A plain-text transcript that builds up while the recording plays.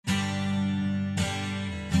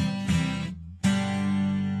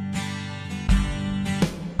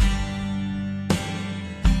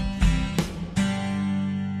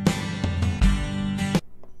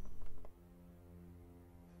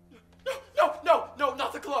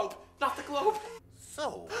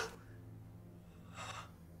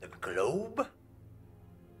globe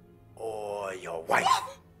or your wife?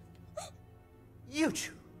 You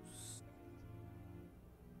choose.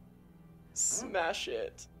 Smash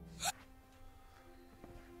it.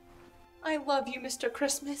 I love you, Mr.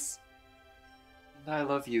 Christmas. And I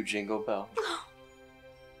love you, Jingle Bell.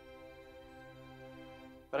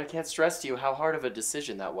 But I can't stress to you how hard of a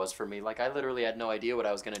decision that was for me. Like, I literally had no idea what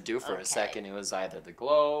I was gonna do for a second. It was either the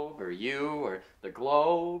globe, or you, or the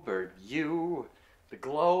globe, or you, the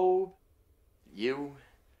globe, you.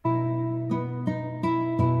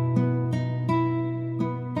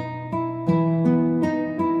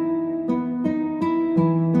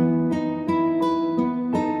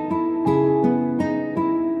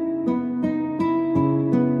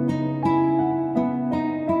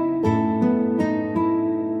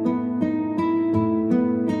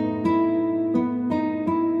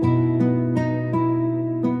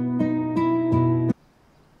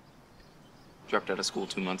 Dropped out of school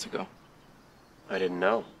 2 months ago. I didn't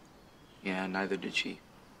know. Yeah, neither did she.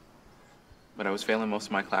 But I was failing most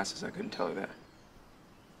of my classes. I couldn't tell her that.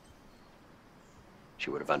 She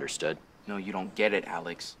would have understood. No, you don't get it,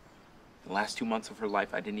 Alex. The last 2 months of her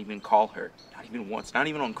life, I didn't even call her. Not even once. Not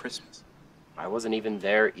even on Christmas. I wasn't even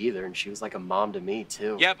there either, and she was like a mom to me,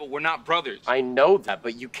 too. Yeah, but we're not brothers. I know that,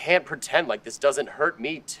 but you can't pretend like this doesn't hurt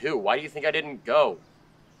me, too. Why do you think I didn't go?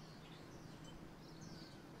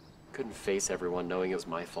 Couldn't face everyone knowing it was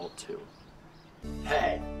my fault, too.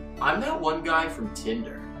 Hey, I'm that one guy from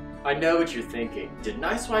Tinder. I know what you're thinking. Didn't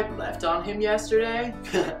I swipe left on him yesterday?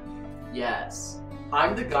 Yes.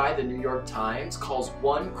 I'm the guy the New York Times calls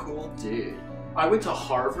one cool dude. I went to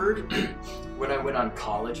Harvard when I went on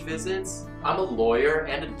college visits. I'm a lawyer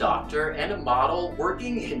and a doctor and a model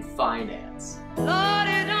working in finance.